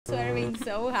swerving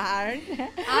so hard.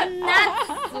 I'm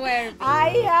not swerving.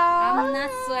 I'm not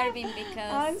swerving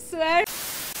because I'm swerving.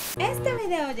 Este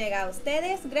video llega a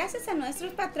ustedes gracias a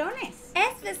nuestros patrones,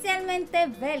 especialmente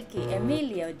Belki,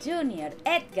 Emilio, Junior,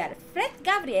 Edgar, Fred,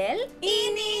 Gabriel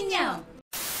y Niño.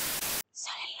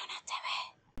 Sol&LunaTV.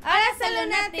 Hola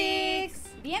Sol&Lunatics.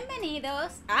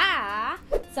 Bienvenidos a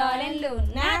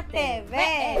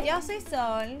Sol&LunaTV. Yo soy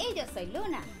Sol. Y yo soy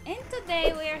Luna. And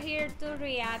today we are here to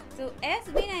react to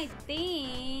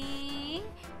SB19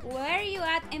 Where You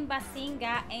At in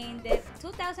Bazinga in the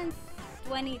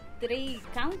 2023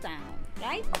 countdown,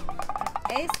 right?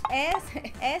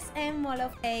 SM Mall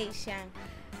of Asia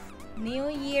New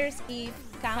Year's Eve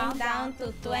countdown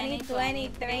to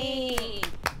 2023.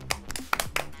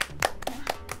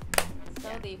 So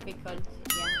difficult.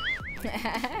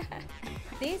 Yeah.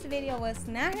 This video was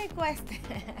not requested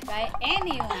By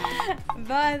anyone.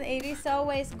 but it is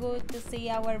always good to see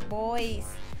our boys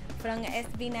from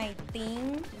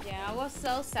SB19. Yeah, I was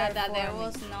so sad that there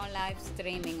was no live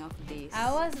streaming of this.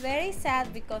 I was very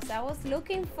sad because I was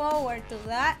looking forward to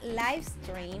that live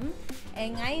stream,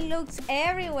 and I looked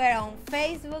everywhere on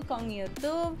Facebook, on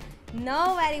YouTube.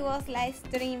 Nobody was live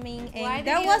streaming, and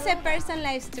there was a person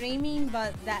live streaming,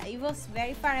 but that it was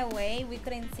very far away. We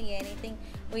couldn't see anything.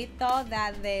 We thought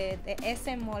that the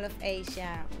SM Mall of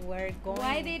Asia were going.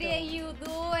 Why didn't you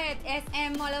do it,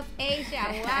 SM Mall of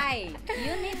Asia? Why?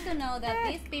 You need to know that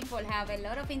these people have a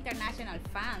lot of international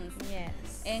fans.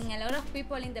 Yes. And a lot of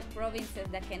people in the provinces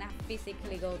that cannot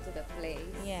physically go to the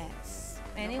place. Yes.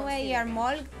 Anyway, your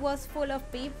mall was full of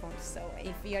people, so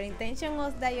if your intention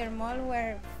was that your mall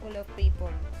were full of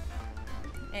people,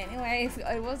 anyways,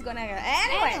 it was gonna go.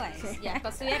 Anyways, yeah,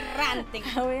 because we are ranting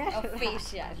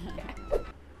official.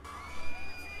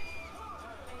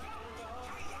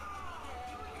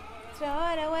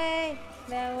 Throw it away,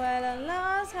 the world of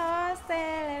lost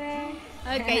hostility.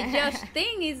 Okay,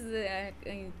 Justin is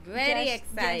very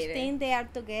excited. Justin, they are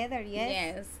together,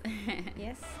 yes? Yes.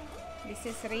 Yes, this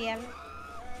is real.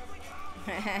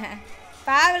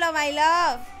 Pablo, my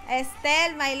love.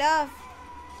 Estelle, my love.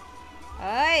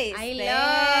 Oy, I Estelle.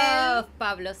 love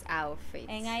Pablo's outfit.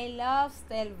 And I love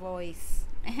Estelle voice.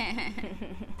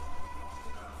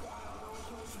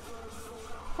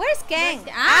 Where's Ken?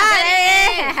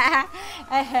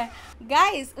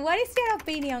 Guys, what is your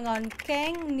opinion on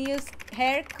Ken news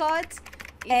haircuts?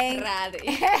 It's rad.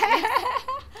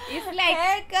 It's like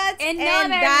haircuts and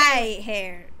dye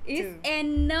hair. It's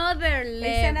another level.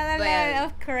 It's another level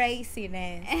of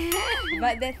craziness.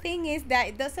 But the thing is that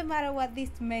it doesn't matter what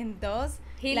this man does.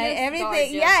 He like looks everything,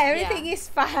 gorgeous. yeah, everything is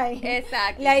fine.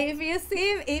 Exactly. Like if you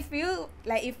see, if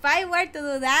I were to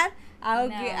do that, I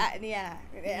would, No. yeah.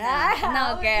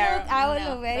 No, girl. I would no,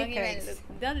 look very don't crazy. Even look,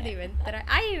 don't even try.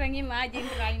 I even imagine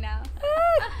right now.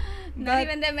 Not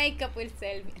even the makeup will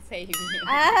save you. Oh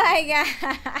my god.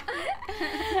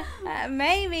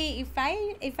 Maybe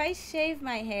if I shave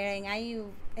my hair and I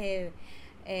use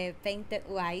painted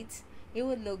white, it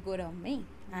would look good on me.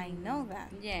 I know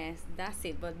that. Yes, that's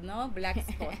it, but no black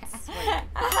spots.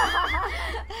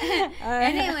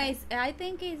 Anyways, I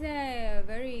think it's a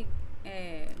very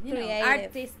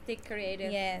artistic, creative.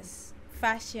 Yes,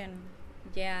 fashion.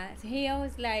 Yeah, he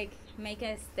always like make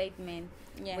a statement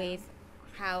with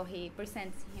how he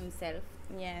presents himself.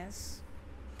 Yes.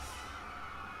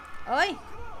 Oi.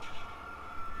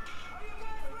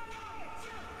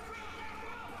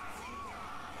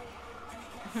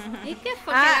 ¿Y qué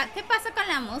fue? ¿Qué pasó con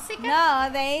la música? No,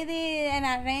 they did an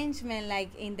arrangement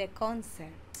like in the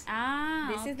concert.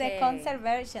 This is the concert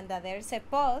version that there's a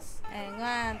pause and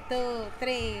 1, 2,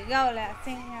 3, go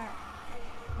Latina,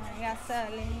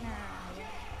 gasolina,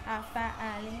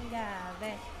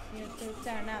 you to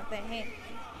turn up the heat.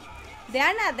 They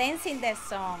are not dancing the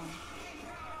song.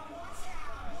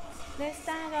 They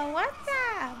start going, what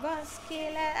the boss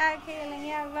killer are killing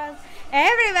your boss.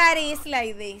 Everybody is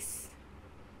like this.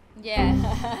 Yeah.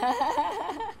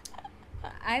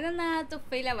 I don't know how to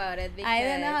feel about it because I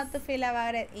don't know how to feel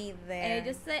about it either.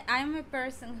 Just say I'm a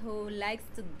person who likes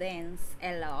to dance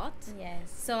a lot.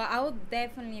 Yes. So I would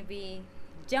definitely be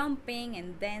jumping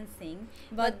and dancing,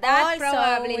 but that also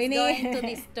probably we is need going to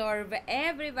disturb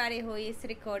everybody who is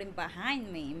recording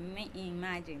behind me.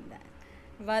 Imagine that.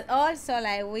 But also,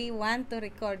 like, we want to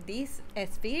record this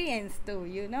experience too,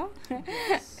 you know.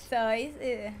 Yes. So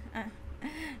it's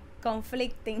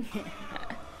conflicting.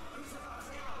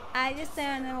 I just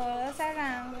turn the walls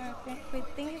around.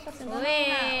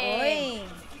 Oi.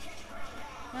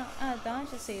 No, don't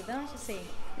you see? Don't you see?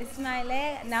 This is my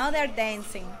leg. Now they're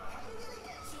dancing.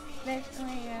 Let's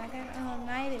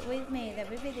almighty with me. The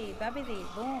bibbidi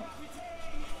boom.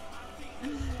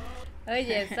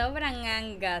 Oye, sobran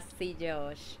angas, sí,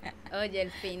 Josh. Oye,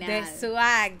 el final. The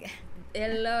swag. A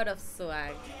lot of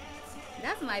swag.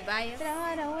 That's my bias.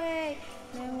 Throw it away.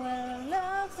 The world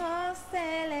looks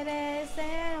hostile, it is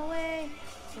away.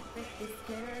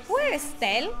 Where is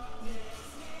Stell?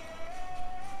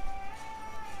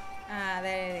 Ah,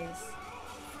 there it is.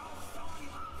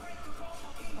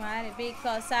 Why?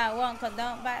 Because I want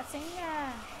condom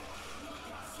Bazinga.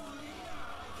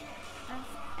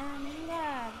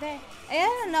 I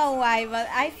don't know why, but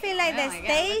I feel like the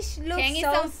stage looks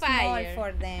so small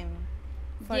for them.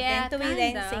 For them to be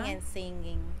dancing and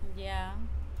singing. Yeah.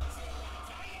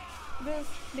 Bruce,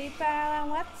 be proud and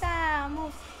what's up?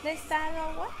 Move the style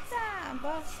of what's up?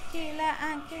 Boss killer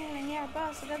and killing your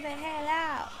boss. Get the hell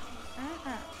out.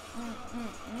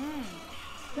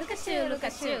 Look at you, look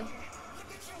at you.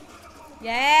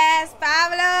 Yes,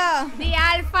 Pablo. The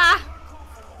alpha.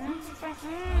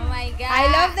 Oh my god.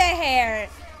 I love the hair.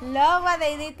 Love what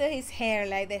they did to his hair,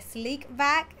 like the slick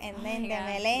back and then the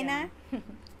melena. Yeah.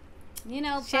 You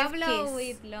know, Chef Pablo kiss.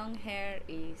 with long hair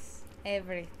is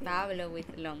Everything. Pablo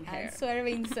with long hair. I'm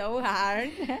swerving so hard.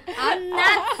 I'm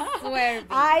not swerving.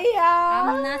 I am.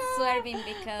 I'm not swerving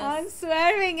because I'm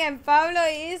swerving, and Pablo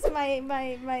is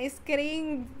my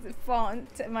screen font.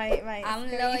 I'm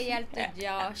screen. loyal to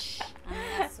Josh.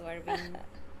 I'm not swerving.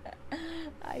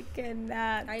 I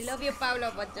cannot. I love you,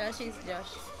 Pablo, but Josh is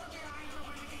Josh.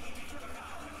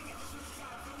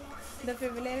 The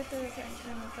privilege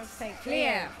to say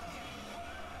Clear.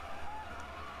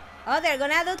 Oh, they're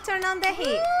gonna do turn on the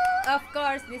heat. Of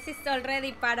course, this is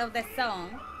already part of the song.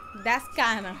 That's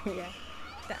kind of yeah.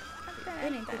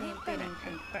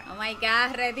 Oh my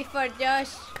god, ready for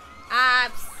Josh.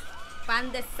 Abs.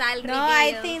 Pan de sal No,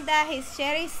 I think that his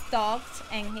share is stocked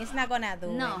and he's not gonna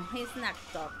do No, it. he's not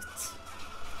talked.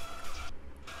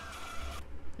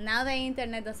 Now the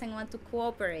internet doesn't want to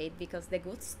cooperate because the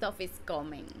good stuff is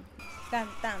coming. Tan,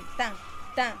 tan, tan,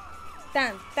 tan,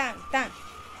 tan, tan, tan.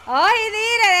 Oh, he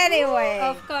did it anyway.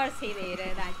 Of course he did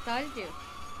it. I told you.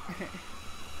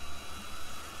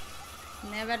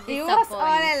 Never disappoint. It was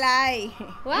all a lie.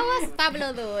 What was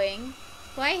Pablo doing?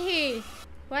 Why he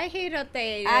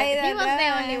rotated? I don't He was the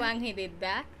know. only one who did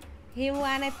that. He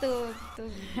wanted to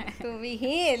be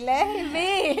here. Let him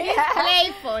be. He's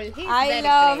playful. He's I very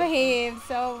love playful. him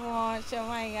so much. Oh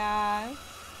my god.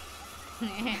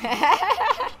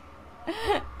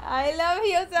 I love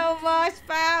you so much,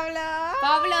 Pablo.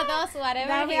 Pablo does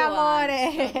whatever Dame he wants. amore.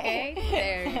 Okay,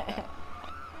 there you go.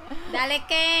 Dale,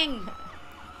 Ken.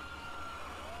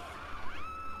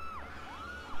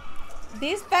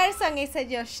 This person is a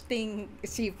Justin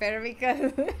shipper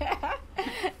because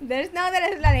there's no other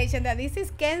explanation that this is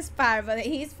Ken's part, but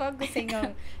he's focusing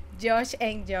on Josh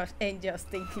and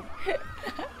Justin.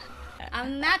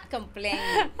 I'm not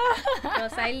complaining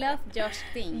because I love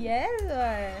Justin. Yes,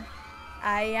 but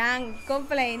I am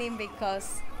complaining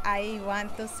because I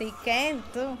want to see Ken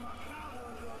too.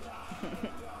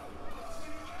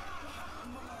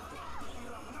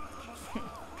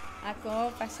 Ako,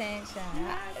 pasensya.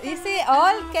 You see,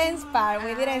 all Ken's part,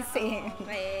 we didn't see him.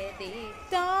 Ready.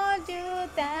 Told you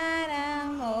that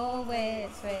I'm always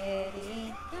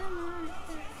ready. Come on.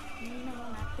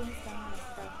 No, nothing's gonna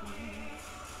stop me.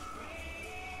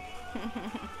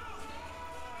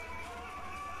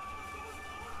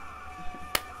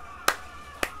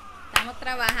 Estamos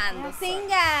trabajando.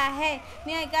 Bazinga, hey,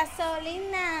 ni hay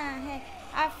gasolina, hey.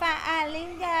 I find a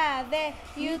linga there.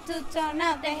 You to turn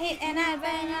up the heat and I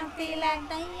bang and feel like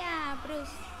Yeah,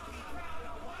 Bruce.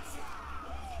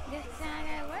 this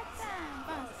I what's up,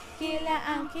 boss? Killer,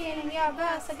 I'm killing your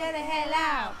boss, so get the hell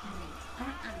out.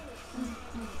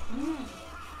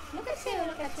 Look at you,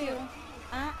 look at you.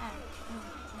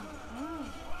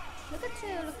 Look at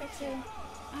you, look at you.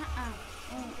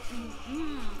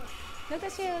 Look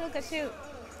at you, look at you.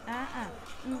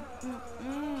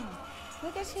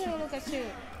 Look at you, look at you.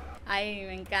 Ay,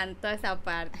 me encantó esa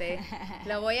parte.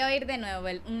 Lo voy a oír de nuevo,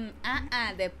 el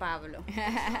de Pablo.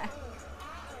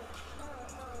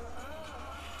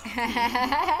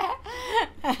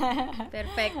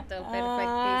 Perfecto,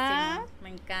 perfectísimo. Me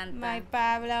encanta. My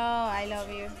Pablo, I love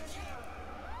you.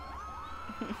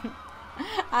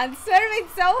 I'm serving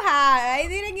so hard. I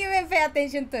didn't even pay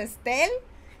attention to Estelle.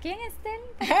 ¿Quién es él?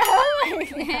 Oh my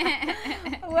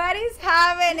God. What is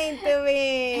happening to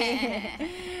me?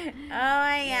 Oh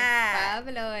my God.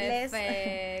 Pablo Let's-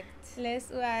 effect. Let's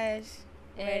watch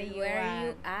Where you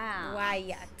are.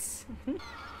 WYAT.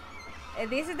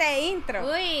 This is the intro.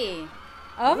 Uy.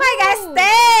 Oh my God,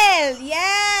 Estelle.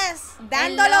 Yes.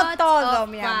 Dándolo A lot todo, of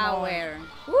mi amor. power.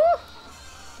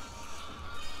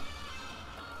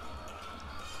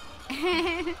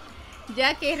 Yo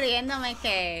aquí riéndome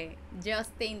que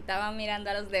Justin estaba mirando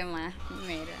a los demás.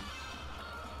 Mira.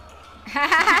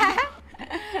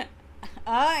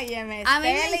 Óyeme, A mí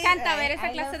me Steli, encanta ver esa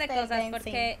I clase love de step cosas dancing.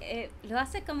 porque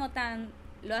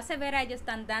lo hace ver a ellos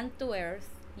tan down to earth,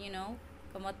 you know,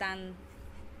 como tan,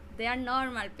 they are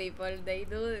normal people, they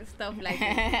do stuff like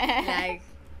this. Like,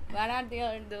 what are they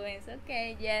all doing? It's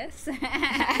okay, yes.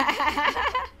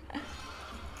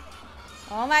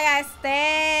 Oh my God,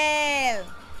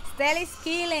 Stel is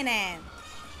killing it.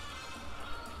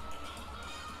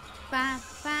 Pa,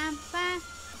 pa, pa.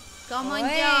 Como en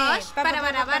Oye, Josh. pa, pa,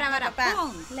 pa, pa, Para, pa.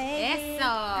 pum. Lady, Eso.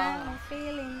 I'm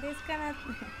feeling this kind of...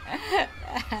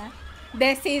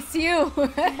 This is you.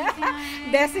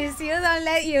 This is you. Don't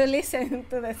let you listen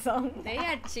to the song. They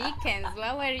are chickens.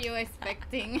 What were you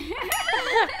expecting?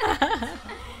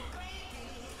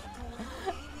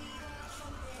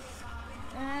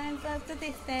 I'm close to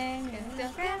this thing.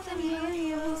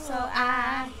 So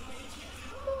I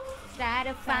Try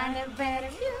to find a better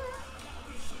view.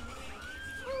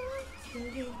 Do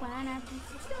you wanna be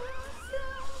so?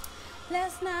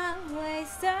 let's not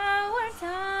waste our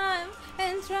time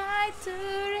and try to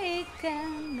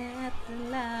reconnect the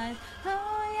line.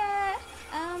 Oh yeah,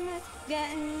 I'm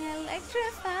getting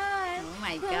electrified. Oh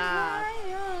my When God. I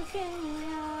look in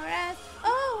your eyes,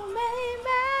 oh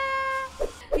baby.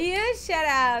 Huge shout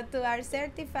out to our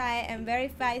certified and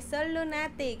verified Sol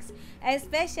Lunatics,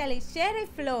 especially Sherry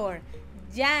Floor,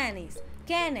 Janice,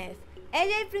 Kenneth,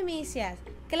 AJ Primicias,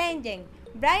 Clenjen,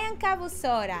 Brian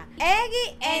Cabusora,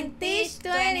 Eggy, and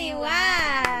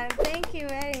Tish21. Thank you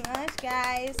very much,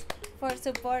 guys, for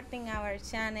supporting our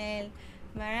channel.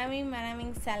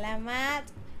 Maraming salamat.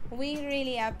 We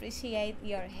really appreciate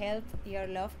your help, your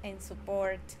love, and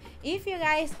support. If you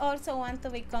guys also want to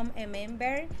become a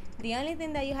member, the only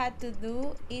thing that you have to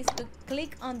do is to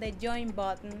click on the join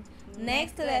button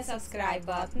next to the subscribe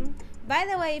button. By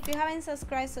the way, if you haven't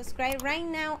subscribed, subscribe right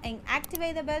now and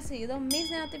activate the bell so you don't miss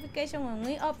the notification when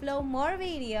we upload more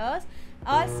videos.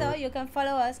 Also, you can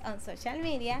follow us on social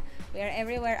media. We are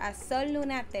everywhere as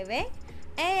Sol&LunaTV.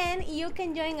 And you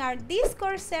can join our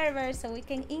Discord server so we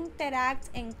can interact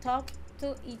and talk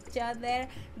to each other.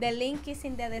 The link is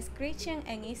in the description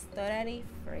and it's totally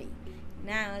free.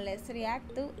 Now, let's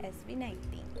react to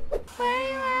SB19. Where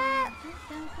you at?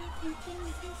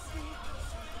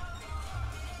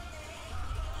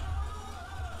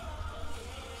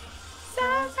 So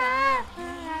far,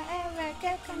 I ever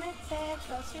get connected,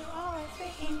 'cause you always be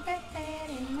embedded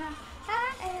in my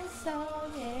heart and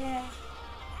soul, yeah.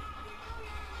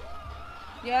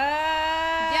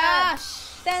 Yeah.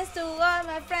 Josh. Thanks to all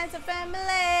my friends and family.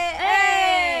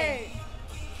 Hey.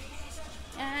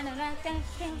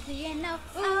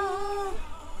 Oh.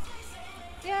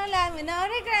 You let me no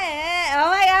regret. Oh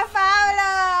my God,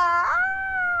 Pablo.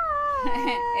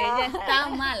 Ella está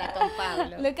mala con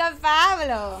Pablo. Look at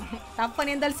Pablo. Están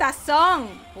poniendo el sazón.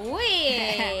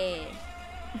 Uy.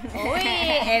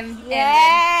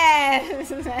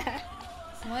 Yes.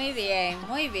 Muy bien,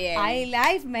 muy bien. I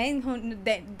like men who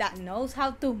that knows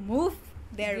how to move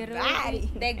their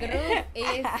body. The groove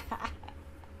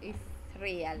is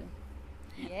real.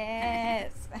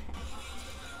 Yes.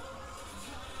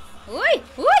 Uy.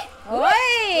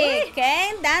 Uy,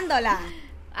 Ken dándola.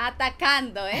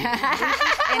 Atacando, en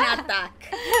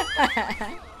attack.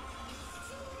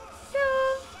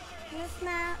 Let's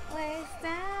not waste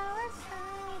our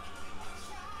time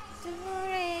to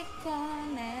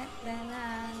reconnect the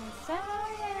line. So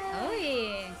yeah.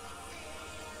 Uy.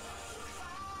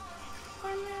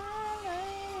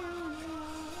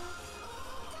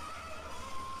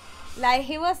 Like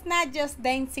he was not just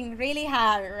dancing really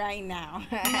hard right now.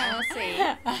 No, sí.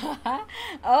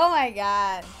 Oh my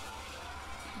God.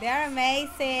 They're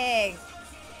amazing.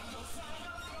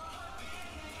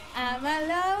 I'm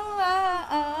alone,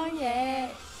 oh yeah.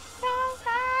 So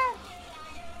hard.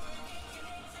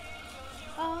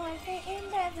 Always in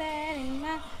the in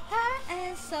my heart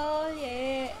and soul,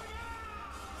 yeah.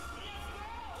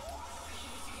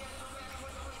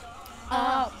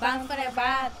 Oh, bound for the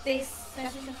bodies.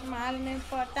 That's just my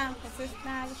important, cause it's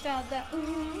not each other.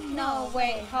 No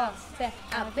way, Jose.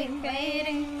 I've been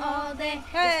waiting all day.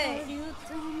 Hey! For you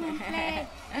to play.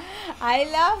 I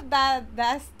love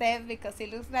that step because it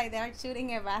looks like they're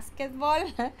shooting a basketball.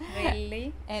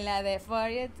 Really? And la de for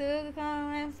you to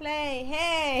come and play.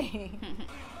 Hey!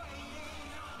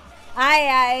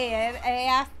 I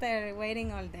after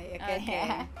waiting all day.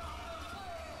 Okay.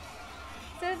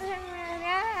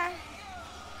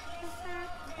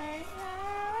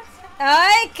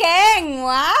 ¡Ay, Ken!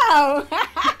 ¡Wow!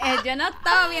 Yo no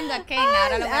estaba viendo a Ken,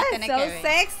 ahora lo voy a tener so que ver.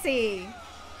 Sexy.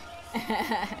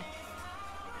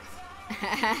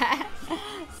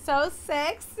 So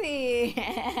sexy.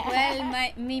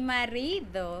 Well, mi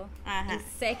marido is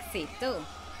sexy too.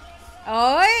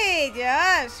 Oy,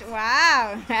 Josh,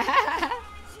 wow.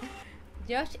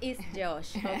 Josh is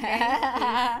Josh,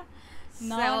 okay?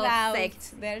 No so doubt.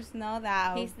 Sexy. There's no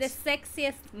doubt. He's the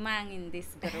sexiest man in this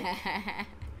group.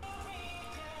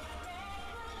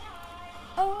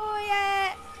 Oh,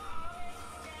 yeah.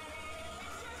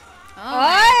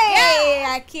 Oh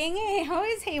 ¿A quién es? Who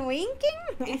is he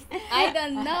winking? I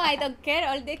don't know. I don't care.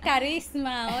 All the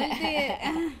charisma, all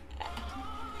the...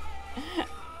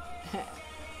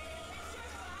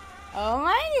 Oh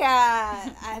my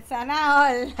God. Sana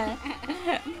all.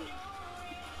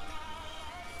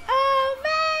 Oh,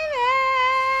 baby.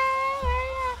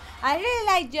 I really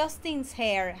like Justin's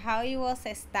hair, how he was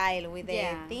styled with the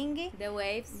thingy. The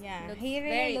waves. Yeah, he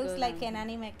really looks like an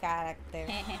anime character.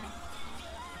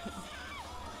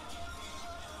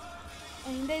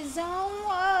 In the zone,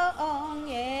 oh,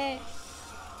 yeah.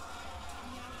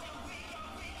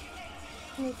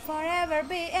 We'll forever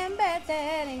be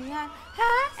embedded in our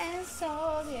heart and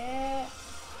soul, yeah.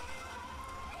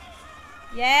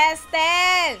 Yes,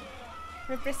 Tel!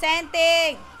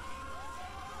 Representing!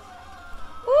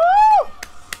 Woo!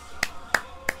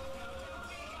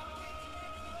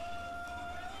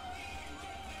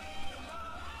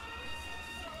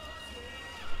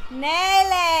 Nail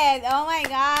it! Oh my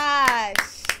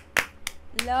gosh!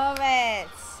 Love it!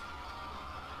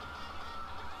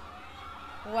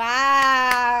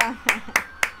 Wow!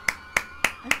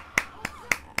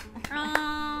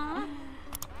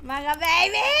 Mga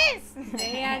babies!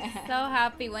 They are so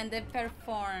happy when they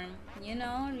perform, you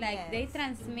know, like they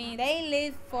transmit. They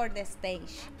live for the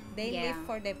stage. They live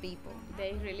for the people.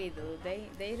 They really do.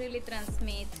 They really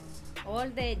transmit all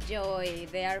the joy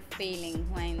they are feeling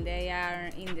when they are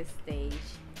in the stage.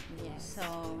 Yes.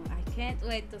 So I can't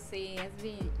wait to see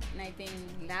SB19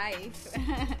 live.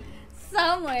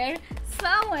 somewhere.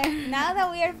 Now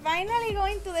that we are finally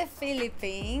going to the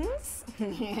Philippines,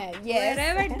 yes.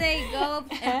 Wherever they go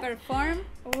and perform,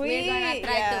 we're gonna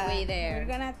try to be there.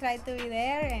 We're gonna try to be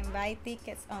there and buy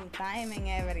tickets on time and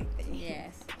everything.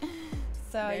 Yes.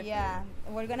 So yeah,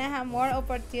 we're gonna have more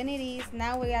opportunities.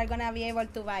 Now we are gonna be able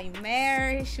to buy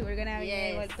merch. We're gonna be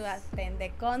able to attend the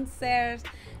concerts.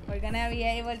 We're gonna be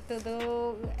able to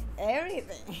do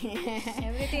everything.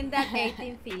 Everything that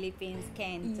 18 Philippines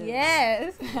can do.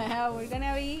 Yes, we're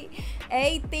gonna be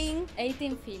 18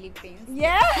 Philippines.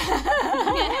 Yeah.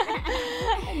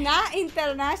 Not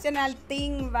international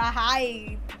thing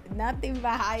Baha'i. Nothing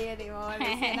Baha'i anymore.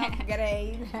 It's an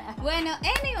upgrade. Bueno,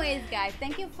 anyways, guys,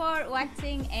 thank you for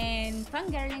watching and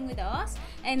fangirling with us.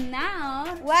 And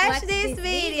now, watch this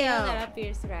video that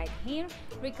appears right here,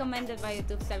 recommended by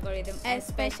YouTube's algorithm,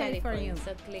 especially for you.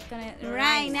 So click on it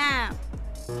right now.